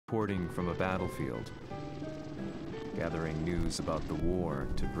reporting from a battlefield, gathering news about the war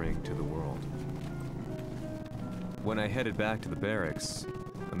to bring to the world. When I headed back to the barracks,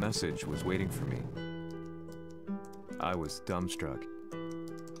 a message was waiting for me. I was dumbstruck.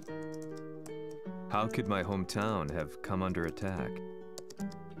 How could my hometown have come under attack?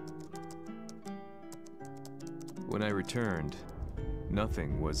 When I returned,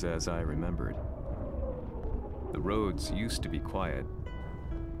 nothing was as I remembered. The roads used to be quiet,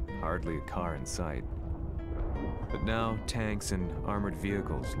 hardly a car in sight. But now tanks and armored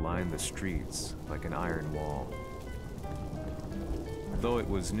vehicles line the streets like an iron wall. Though it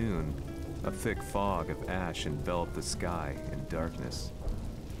was noon, a thick fog of ash enveloped the sky in darkness.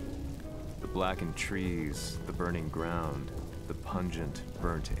 The blackened trees, the burning ground, the pungent,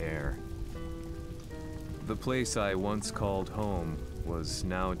 burnt air. The place I once called home was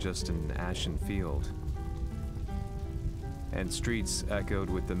now just an ashen field. And streets echoed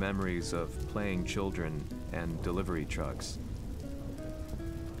with the memories of playing children and delivery trucks.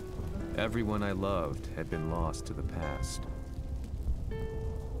 Everyone I loved had been lost to the past.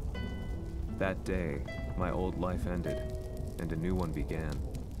 That day, my old life ended, and a new one began.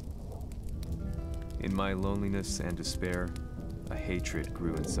 In my loneliness and despair, a hatred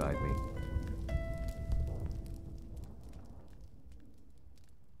grew inside me.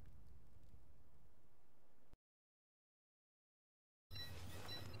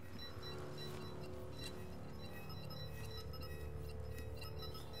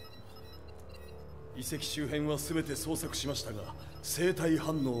遺跡周辺は全て捜索しましたが、生体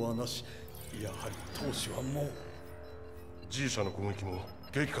反応はなし。やはり当主はもう G 社の攻撃も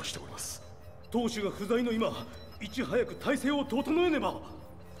激化しております。当主が不在の今、いち早く体制を整えねば。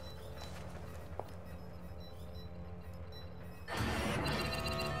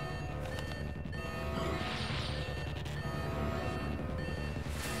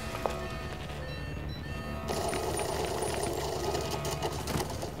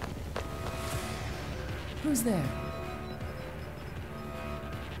Who's there?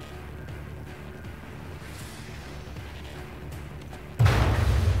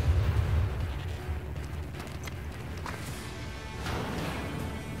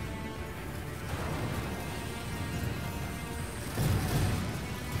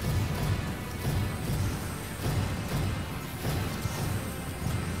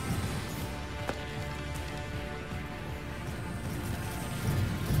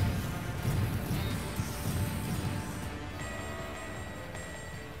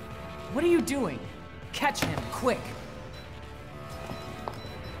 What are you doing? Catch him, quick!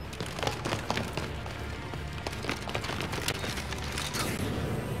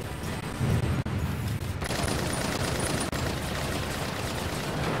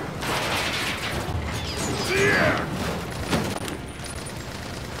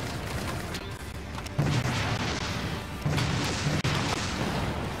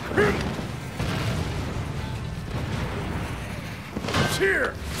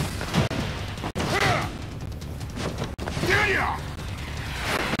 Here!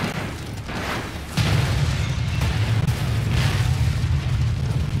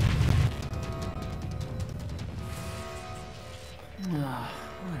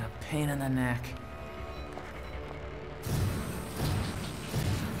 What a pain in the neck.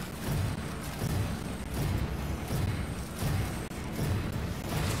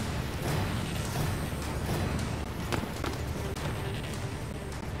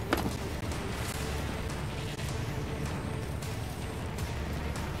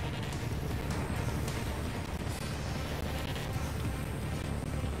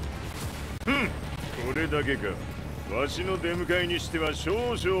 Hmm. これだけか。わしの出迎えにしては少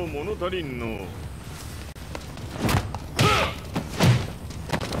々物足りんの。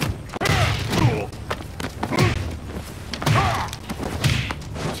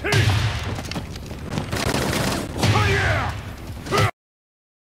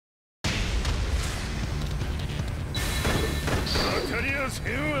当たりや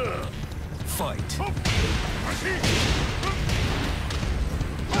せんわ。Fight.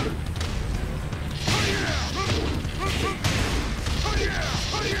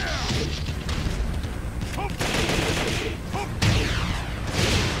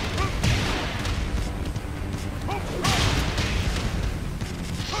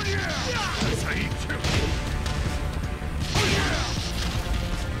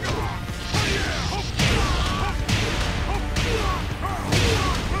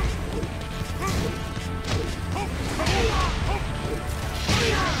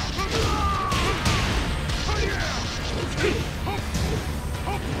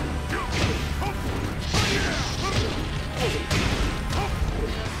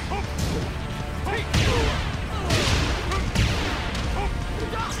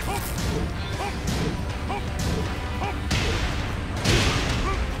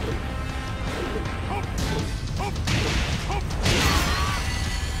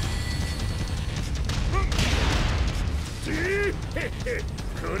 こ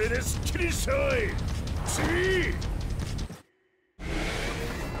れですっきりしたわい。次。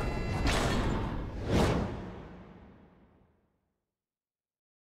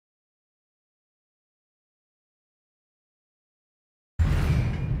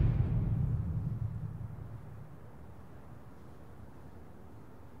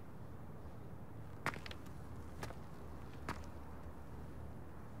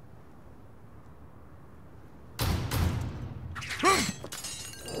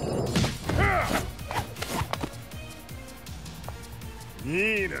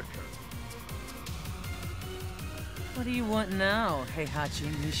What do you want now, Heihachi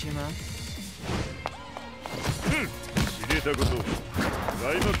Mishima? 知れたこと。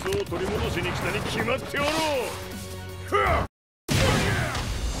財閥を取り戻しに来たに決まっておろう。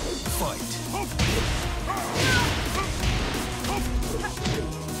Fight.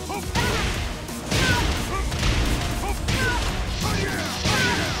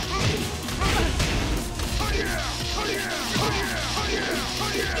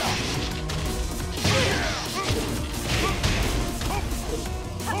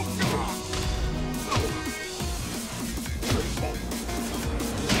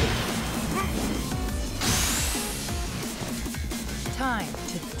 Time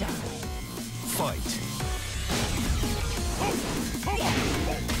to die. Fight.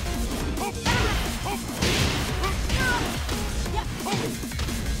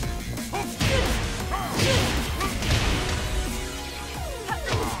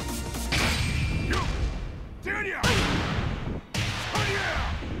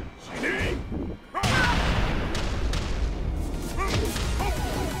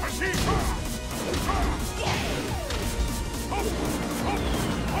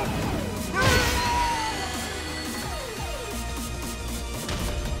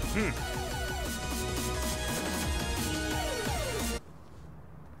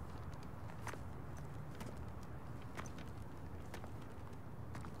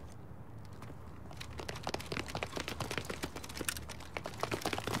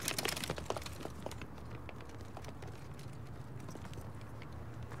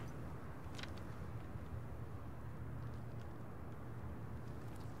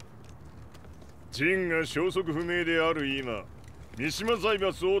ジンが消息不明である今、三島財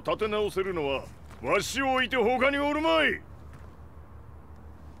閥を立て直せるのはわしを置いて他におるまい。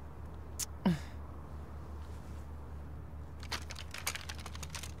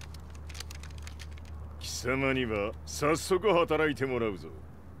貴様には早速働いてもらうぞ。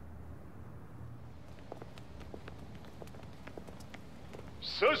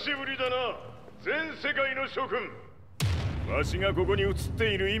久しぶりだな、全世界の諸君。わしがここに映っ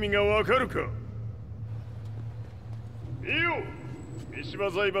ている意味がわかるか。いいよ、三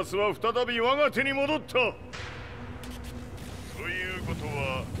島財閥は再び我が手に戻った。ということ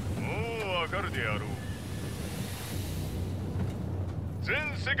はもうわかるであろう。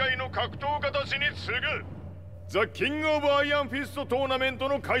全世界の格闘家たちに次ぐザ・キング・オブ・アイアンフィストトーナメント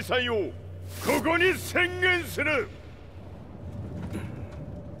の開催をここに宣言する。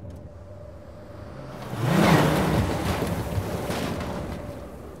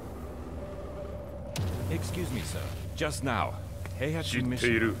Excuse me, sir. Just now, Heihachi 知って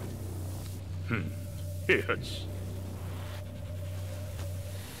い Mishima. る。平八。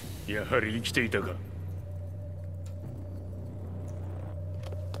やはり生きていたか。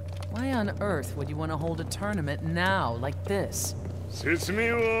Why on earth would you want to hold a tournament now, like this? 説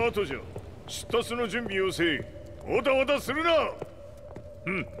明は後じゃ。出立の準備をせい。おたおたするな。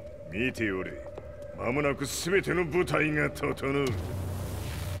見ておれ。間もなく全ての部隊が整う。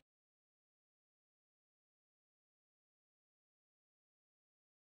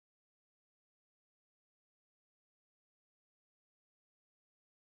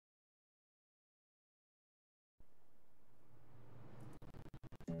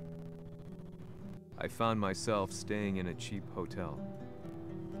I found myself staying in a cheap hotel.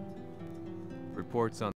 Reports on